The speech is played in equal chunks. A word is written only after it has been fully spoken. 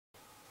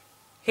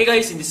Hey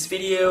guys, in this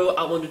video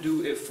I want to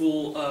do a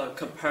full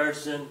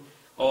comparison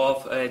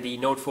of the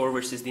Note 4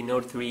 versus the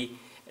Note 3.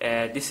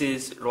 This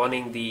is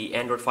running the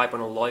Android 5.0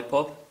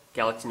 Lollipop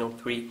Galaxy Note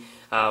 3,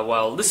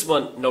 while this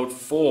one, Note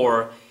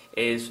 4,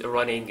 is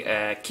running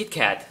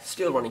KitKat,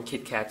 still running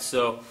KitKat.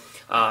 So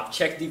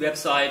check the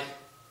website,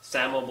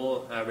 Sam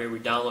Mobile, where we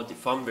download the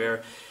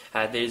firmware.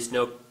 There is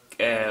no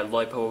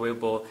Lollipop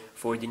available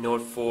for the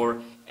Note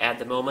 4 at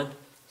the moment,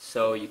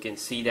 so you can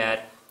see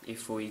that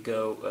if we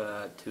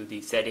go to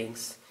the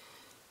settings,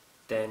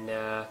 then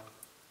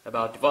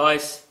about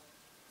device,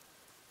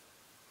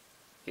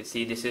 you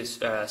see this is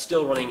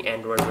still running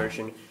Android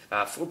version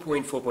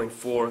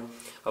 4.4.4,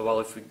 while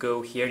if we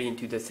go here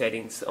into the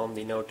settings on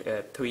the Note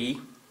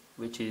 3,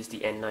 which is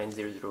the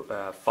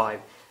N9005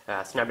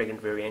 Snapdragon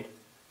variant,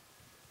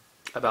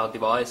 about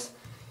device,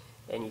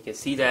 and you can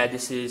see that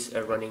this is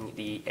running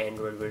the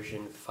Android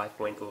version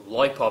 5.0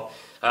 Lollipop.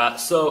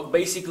 So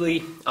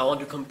basically, I want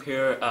to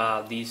compare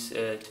these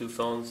two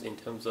phones in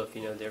terms of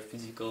their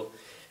physical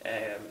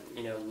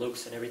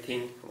looks and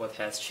everything, what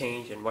has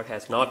changed and what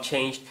has not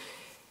changed,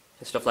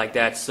 and stuff like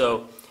that.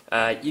 So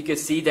you can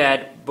see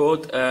that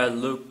both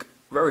look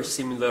very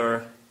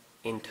similar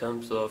in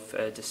terms of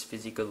just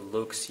physical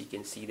looks. You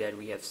can see that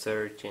we have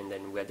search and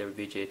then weather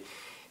widget,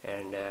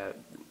 and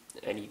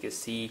you can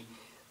see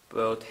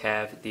both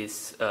have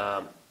this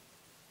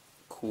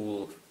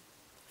cool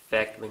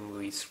effect when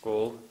we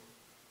scroll.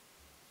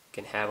 You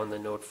can have on the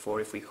Note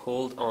 4. If we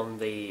hold on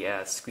the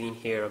screen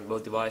here on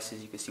both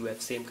devices, you can see we have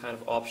the same kind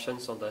of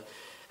options on the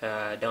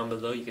down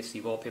below. You can see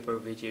wallpaper,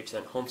 widgets,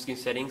 and home screen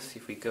settings.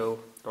 If we go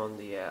on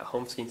the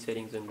home screen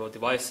settings on both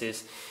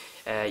devices,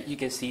 you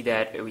can see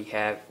that we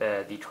have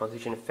the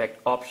transition effect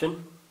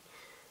option.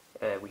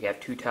 We have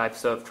two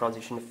types of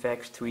transition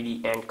effects,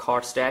 3D and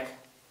card stack.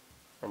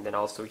 And then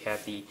also we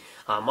have the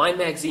My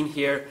Magazine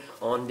here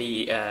on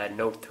the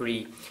Note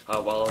 3,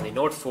 while on the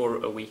Note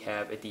 4 we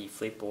have the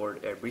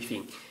Flipboard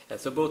briefing.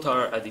 So both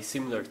are the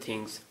similar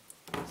things.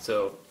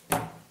 So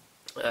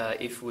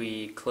if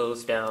we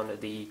close down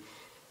the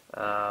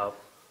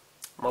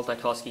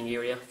multitasking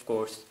area, of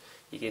course,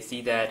 you can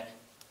see that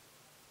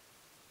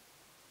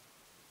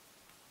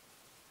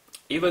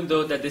even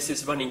though that this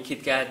is running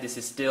KitKat,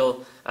 this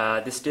still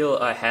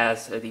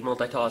has the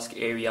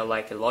multitask area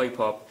like a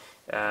Lollipop.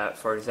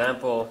 For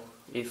example,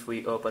 if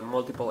we open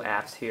multiple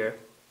apps here,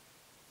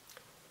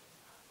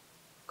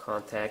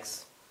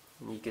 contacts,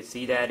 you can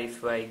see that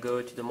if I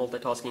go to the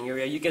multitasking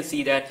area, you can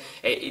see that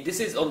this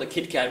is on the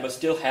KitKat but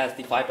still has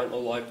the 5.0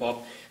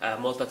 Lollipop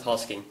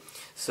multitasking.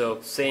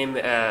 So same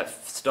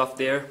stuff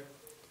there,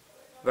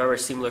 very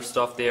similar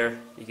stuff there.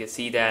 You can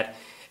see that,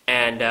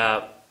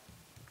 and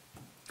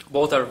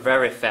both are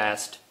very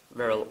fast,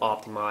 very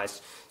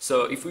optimized.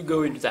 So if we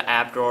go into the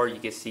app drawer, you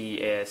can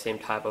see same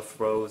type of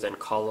rows and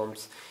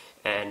columns,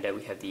 and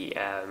we have the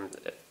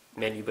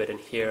menu button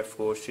here. Of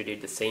course, we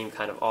did the same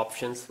kind of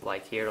options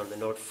like here on the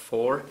Note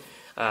 4.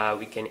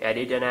 We can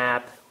edit an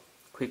app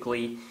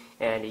quickly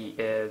and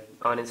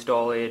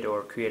uninstall it,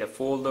 or create a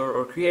folder,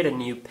 or create a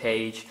new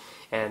page,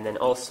 and then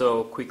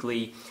also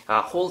quickly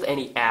hold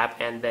any app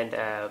and then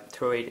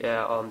throw it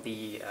on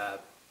the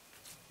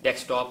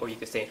desktop, or you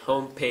can say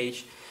home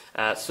page.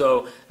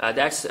 So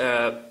that's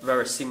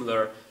very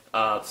similar.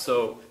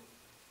 So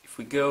if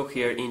we go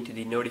here into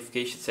the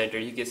notification center,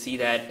 you can see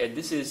that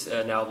this is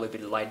now a little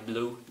bit light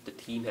blue. The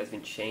theme has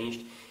been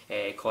changed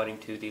according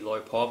to the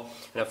Lollipop,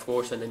 and of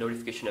course when the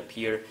notification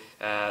appear,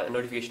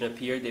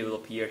 they will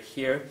appear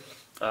here,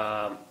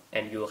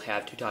 and you will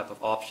have two type of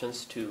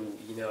options to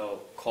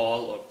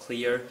call or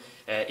clear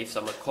if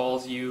someone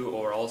calls you,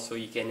 or also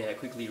you can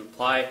quickly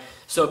reply.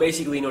 So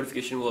basically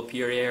notification will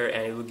appear here,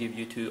 and it will give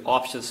you two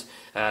options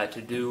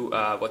to do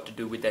what to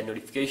do with that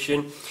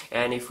notification.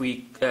 And if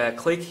we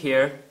click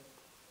here,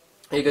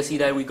 you can see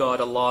that we got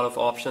a lot of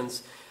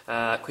options,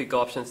 quick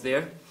options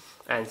there.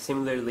 And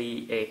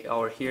similarly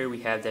over here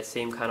we have that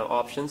same kind of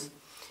options,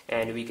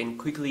 and we can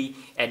quickly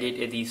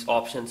edit these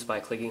options by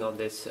clicking on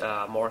this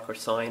marker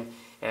sign.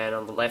 And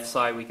on the left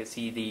side we can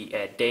see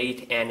the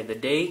date and the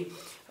day.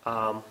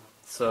 And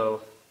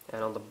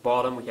on the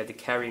bottom we have the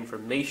carrier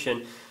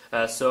information.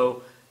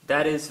 So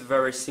that is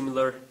very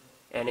similar.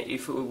 And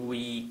if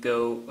we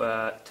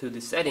go to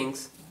the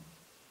settings,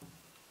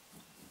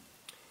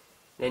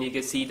 then you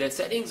can see the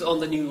settings on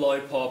the new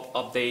Lollipop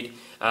update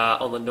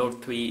on the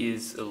Note 3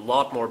 is a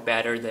lot more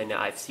better than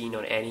I've seen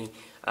on any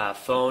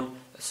phone.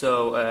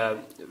 So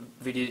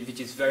which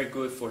is very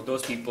good for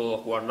those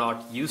people who are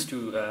not used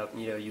to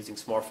using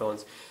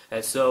smartphones.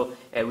 So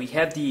we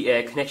have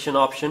the connection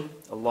option,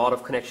 a lot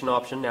of connection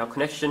option. Now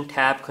connection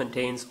tab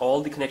contains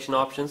all the connection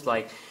options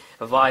like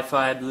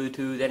Wi-Fi,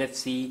 Bluetooth,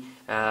 NFC,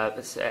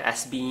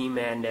 S-Beam,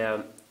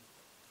 and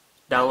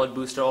download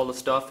booster, all the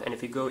stuff. And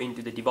if you go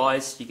into the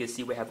device, you can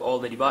see we have all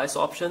the device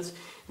options.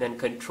 Then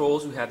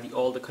controls, we have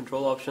all the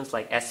control options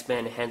like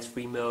S-Pen,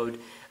 hands-free mode,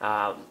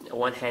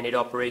 one-handed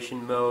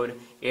operation mode,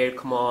 air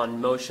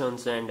command,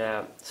 motions, and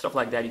stuff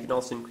like that. You can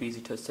also increase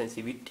the touch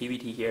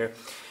sensitivity here.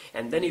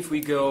 And then if we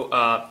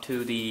go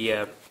to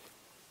the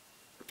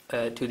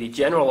to the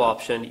general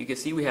option, you can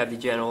see we have the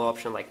general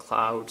option like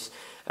clouds,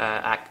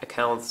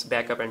 accounts,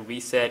 backup and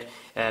reset,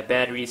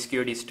 battery,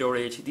 security,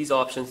 storage. These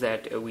options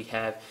that we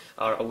have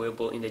are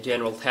available in the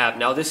general tab.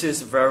 Now this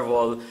is very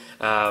well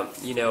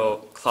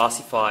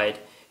classified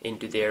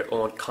into their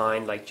own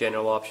kind, like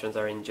general options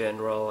are in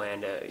general,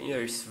 and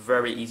it's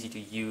very easy to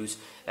use.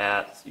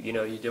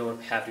 You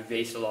don't have to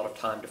waste a lot of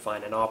time to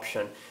find an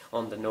option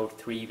on the Note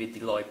 3 with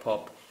the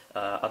Lollipop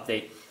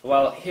update.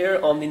 Well, here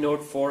on the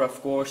Note 4,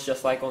 of course,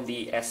 just like on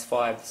the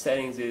S5, the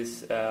settings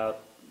is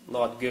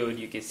not good.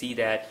 You can see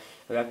that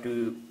we have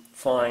to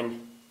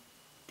find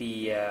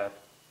the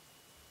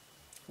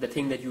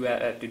thing that you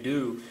have to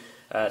do.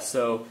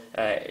 So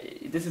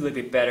this is a little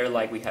bit better,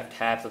 like we have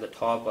tabs at the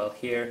top. Well,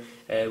 here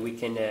we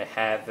can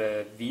have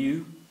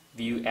view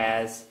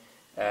as,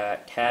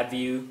 tab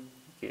view.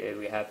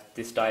 We have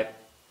this type.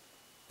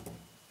 You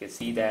can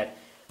see that.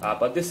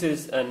 But this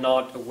is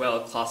not well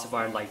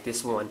classified like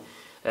this one.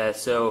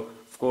 So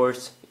of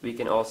course we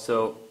can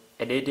also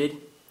edit it.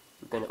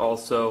 We can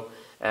also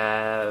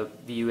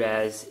view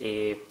as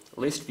a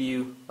list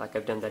view, like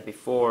I've done that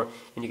before,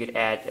 and you could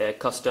add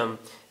custom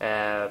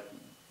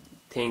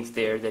things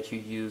there that you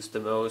use the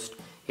most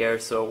here.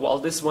 So while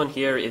this one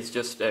here is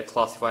just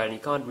classified, and you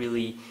can't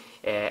really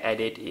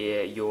edit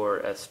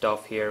your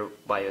stuff here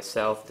by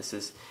yourself. This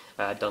is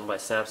done by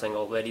Samsung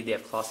already. They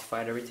have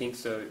classified everything,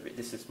 so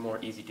this is more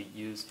easy to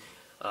use.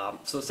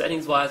 So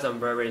settings wise,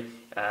 I'm very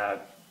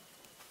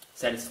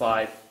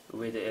satisfied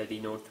with the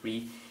Note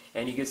 3,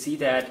 and you can see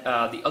that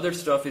the other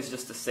stuff is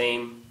just the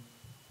same.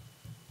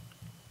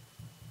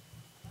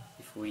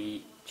 If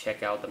we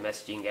check out the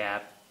messaging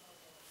app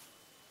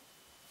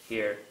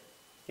here,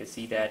 you can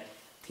see that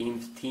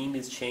theme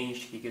is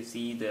changed. You can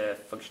see the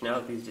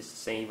functionality is just the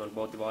same on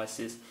both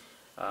devices.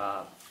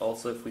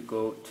 Also, if we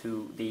go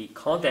to the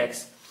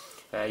contacts,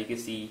 you can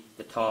see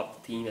the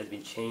top theme has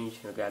been changed.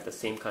 We've got the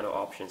same kind of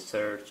options,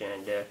 search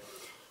and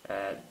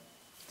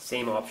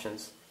same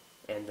options.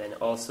 And then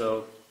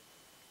also,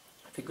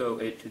 if we go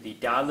to the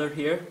dialer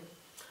here,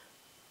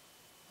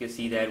 you can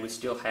see that we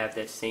still have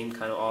that same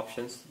kind of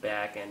options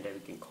back, and we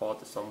can call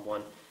to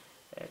someone.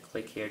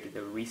 Click here to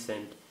the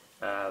recent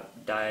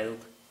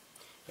dialed,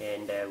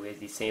 and we have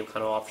the same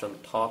kind of option on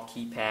the top,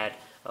 keypad,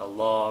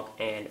 log,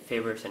 and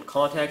favorites and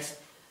contacts.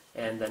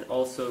 And then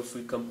also, if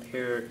we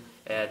compare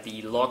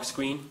the lock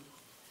screen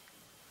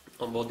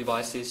on both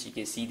devices, you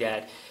can see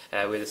that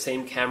with the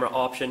same camera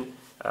option,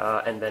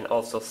 and then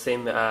also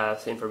same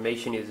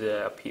information is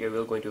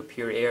will going to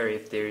appear here.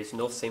 If there is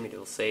no SIM, it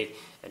will say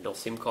no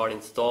SIM card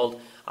installed.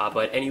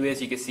 But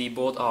anyways, you can see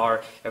both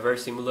are very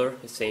similar,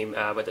 the same,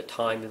 but the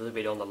time is a little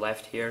bit on the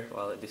left here,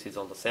 while this is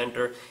on the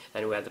center,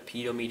 and we have the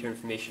pedometer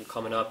information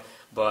coming up.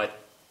 But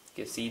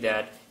you can see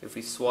that if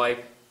we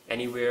swipe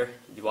anywhere,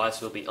 the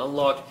device will be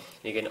unlocked.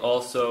 You can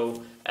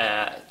also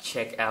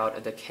check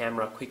out the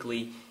camera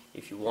quickly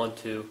if you want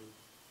to.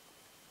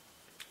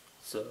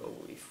 So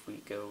if we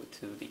go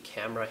to the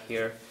camera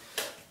here,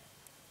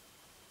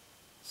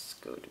 let's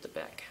go to the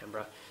back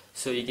camera.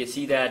 So you can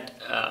see that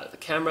the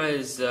camera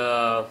is,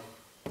 of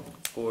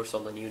course,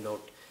 on the new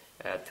Note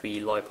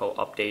 3 Lollipop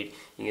update.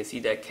 You can see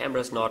that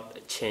camera is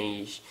not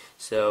changed.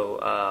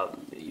 So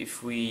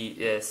if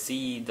we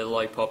see the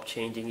Lollipop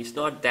changing, it's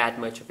not that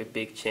much of a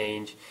big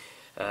change.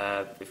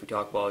 If we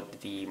talk about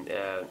the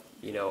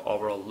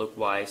overall look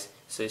wise,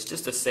 so it's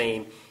just the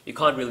same. You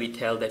can't really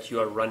tell that you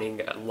are running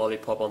a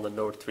Lollipop on the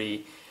Note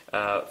 3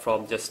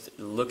 from just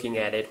looking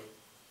at it.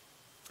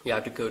 You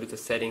have to go to the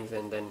settings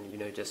and then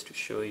just to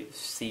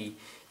see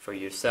for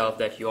yourself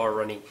that you are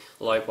running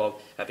Lollipop,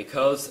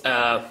 because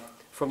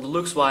from the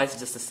looks wise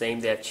it's just the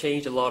same. They have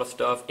changed a lot of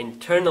stuff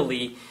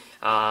internally,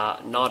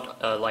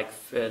 not like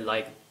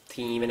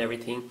theme and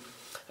everything.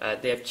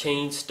 They have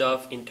changed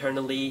stuff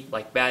internally,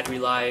 like battery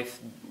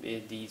life,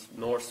 these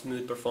more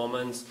smooth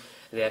performance.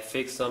 They have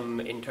fixed some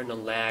internal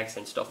lags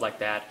and stuff like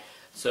that.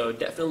 So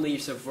definitely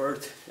it's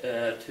worth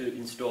to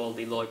install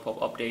the Lollipop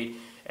update.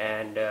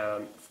 And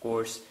of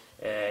course,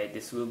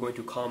 this will going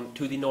to come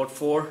to the Note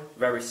 4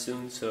 very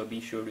soon. So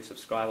be sure to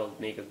subscribe. I'll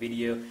make a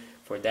video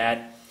for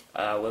that.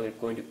 We're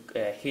going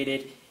to hit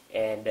it.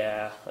 And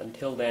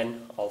until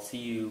then, I'll see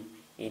you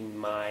in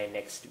my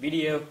next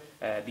video.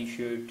 Be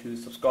sure to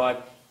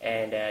subscribe.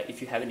 And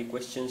if you have any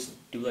questions,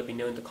 do let me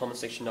know in the comment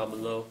section down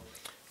below.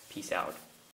 Peace out.